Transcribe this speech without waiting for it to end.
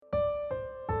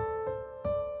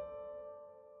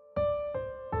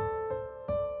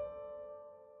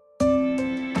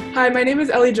Hi, my name is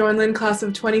Ellie Jornlin, class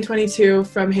of 2022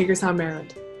 from Hagerstown,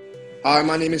 Maryland. Hi,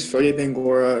 my name is Freddie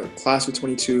Bangora, class of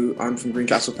 22. I'm from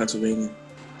Greencastle, Pennsylvania.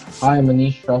 Hi, I'm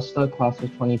Manish Shrestha, class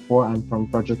of 24. I'm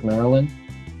from Frederick, Maryland.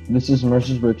 This is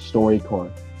Mercersburg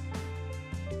StoryCorps.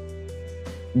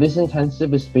 This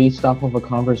intensive is based off of a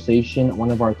conversation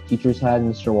one of our teachers had,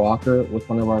 Mr. Walker, with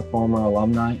one of our former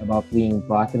alumni about being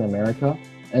Black in America.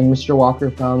 And Mr.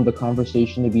 Walker found the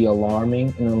conversation to be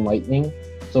alarming and enlightening.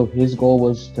 So his goal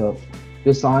was to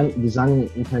design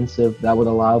an intensive that would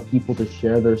allow people to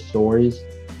share their stories,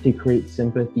 to create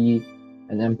sympathy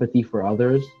and empathy for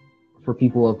others, for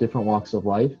people of different walks of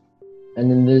life. And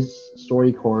then this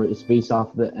StoryCorps is based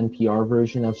off the NPR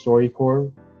version of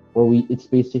StoryCorps, where it's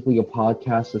basically a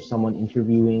podcast of someone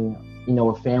interviewing,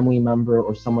 a family member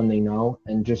or someone they know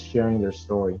and just sharing their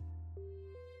story.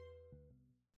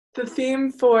 The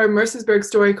theme for Mercersburg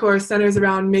StoryCorps centers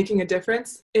around making a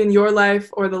difference in your life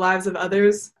or the lives of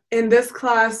others. In this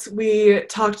class, we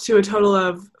talked to a total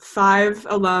of 5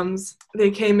 alums. They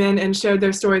came in and shared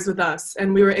their stories with us,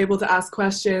 and we were able to ask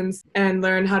questions and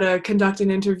learn how to conduct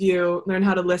an interview, learn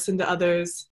how to listen to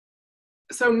others.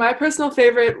 So my personal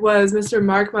favorite was Mr.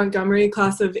 Mark Montgomery,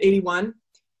 class of 81.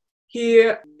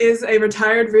 He is a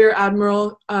retired Rear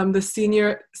Admiral, the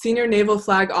senior naval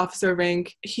flag officer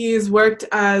rank. He's worked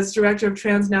as director of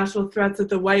transnational threats at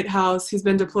the White House. He's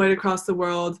been deployed across the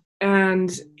world, and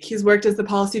he's worked as the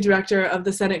policy director of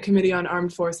the Senate Committee on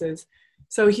Armed Forces.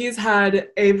 So he's had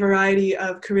a variety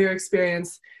of career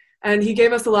experience, and he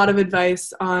gave us a lot of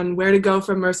advice on where to go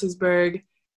from Mercersburg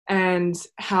and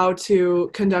how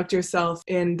to conduct yourself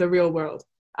in the real world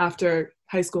after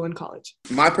high school and college.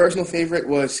 My personal favorite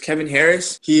was Kevin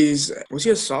Harris. Was he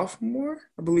a sophomore,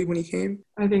 I believe, when he came?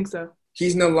 I think so.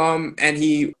 He's an alum, and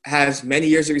he has many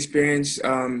years of experience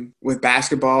with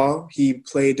basketball. He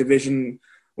played Division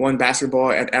I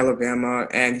basketball at Alabama,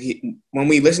 and when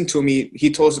we listened to him, he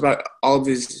told us about all of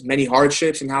his many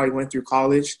hardships and how he went through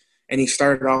college. And he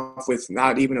started off with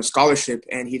not even a scholarship,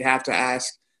 and he'd have to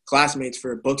ask classmates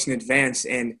for books in advance.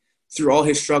 And through all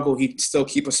his struggle, he'd still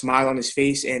keep a smile on his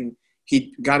face, and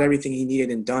he got everything he needed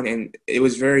and done. And it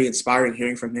was very inspiring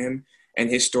hearing from him and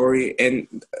his story.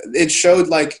 And it showed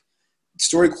like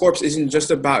StoryCorps isn't just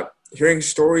about hearing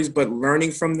stories, but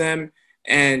learning from them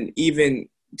and even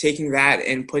taking that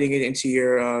and putting it into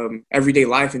your everyday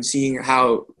life and seeing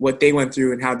what they went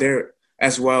through and how they're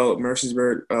as well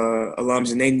Mercersburg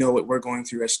alums, and they know what we're going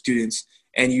through as students.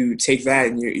 And you take that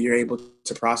and you're able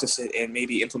to process it and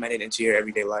maybe implement it into your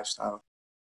everyday lifestyle.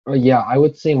 Yeah, I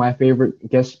would say my favorite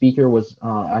guest speaker was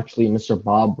actually Mr.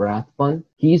 Bob Rathbun.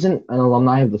 He's an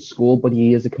alumni of the school, but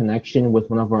he has a connection with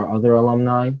one of our other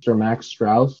alumni, Mr. Max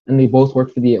Strauss, and they both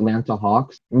work for the Atlanta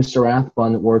Hawks. Mr.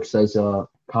 Rathbun works as a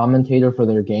commentator for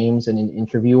their games and an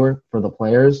interviewer for the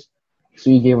players. So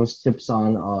he gave us tips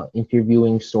on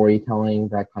interviewing, storytelling,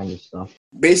 that kind of stuff.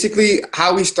 Basically,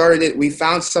 how we started it, we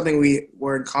found something we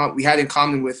had in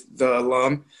common with the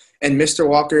alum, and Mr.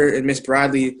 Walker and Miss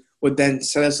Bradley would then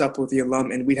set us up with the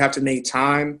alum, and we'd have to make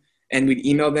time, and we'd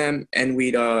email them, and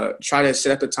we'd try to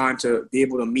set up a time to be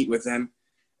able to meet with them.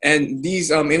 And these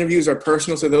interviews are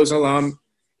personal to those alum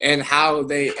and how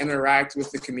they interact with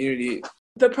the community.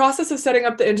 The process of setting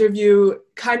up the interview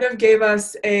kind of gave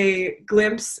us a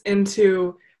glimpse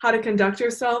into how to conduct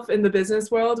yourself in the business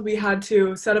world. We had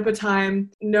to set up a time,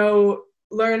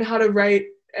 learn how to write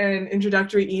an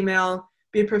introductory email,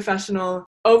 be professional,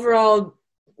 overall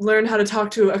learn how to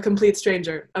talk to a complete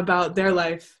stranger about their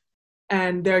life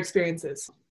and their experiences.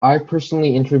 I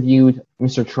personally interviewed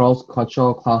Mr. Charles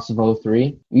Cutchell, class of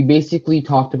 03. We basically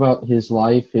talked about his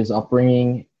life, his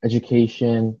upbringing,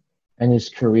 education, and his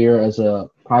career as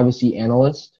a privacy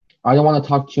analyst. I don't want to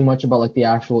talk too much about the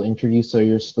actual interview, so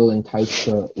you're still enticed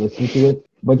to listen to it.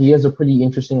 But he has a pretty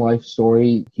interesting life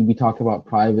story. We talk about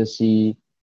privacy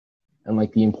and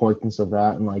the importance of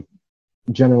that and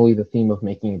generally the theme of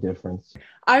making a difference.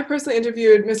 I personally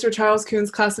interviewed Mr. Charles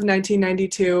Coons, class of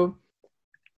 1992.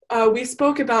 We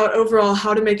spoke about overall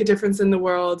how to make a difference in the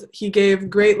world. He gave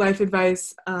great life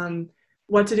advice,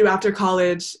 what to do after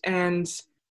college and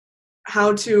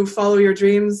how to follow your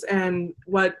dreams and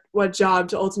what job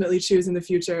to ultimately choose in the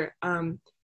future.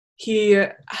 He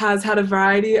has had a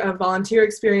variety of volunteer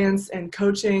experience and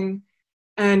coaching,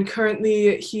 and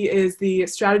currently he is the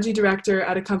strategy director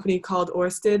at a company called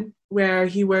Orsted, where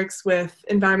he works with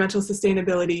environmental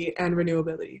sustainability and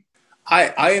renewability.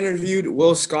 I interviewed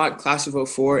Will Scott, class of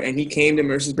 04, and he came to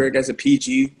Mercersburg as a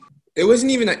PG. It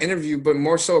wasn't even an interview, but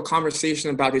more so a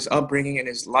conversation about his upbringing and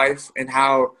his life and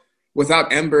how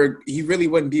without Emberg, he really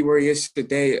wouldn't be where he is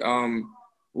today.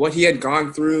 what he had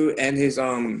gone through and his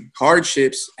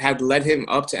hardships had led him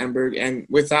up to Emberg. And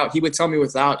he would tell me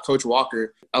without Coach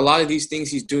Walker, a lot of these things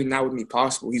he's doing now wouldn't be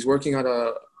possible. He's working at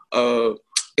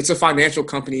it's a financial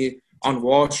company on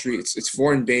Wall Street. It's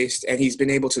foreign based, and he's been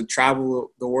able to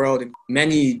travel the world in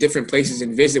many different places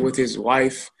and visit with his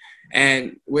wife.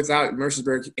 And without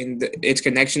Mercersburg and its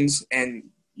connections and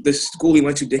the school he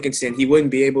went to, Dickinson, he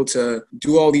wouldn't be able to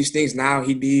do all these things now.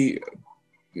 He'd be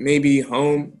maybe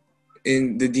home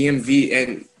in the DMV,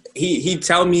 and he'd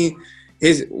tell me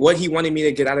what he wanted me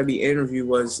to get out of the interview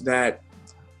was that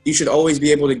you should always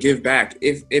be able to give back.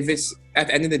 If it's at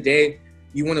the end of the day,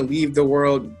 you want to leave the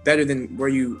world better than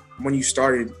when you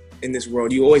started in this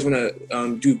world. You always want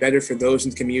to do better for those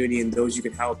in the community and those you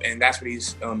can help, and that's what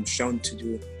he's shown to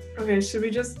do. Okay, should we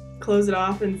just close it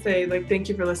off and say, like, thank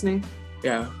you for listening?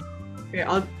 Yeah.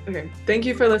 Okay, thank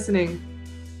you for listening.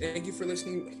 Thank you for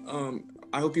listening.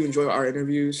 I hope you enjoy our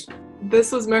interviews.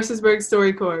 This was Mercersburg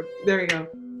Story Corps. There we go.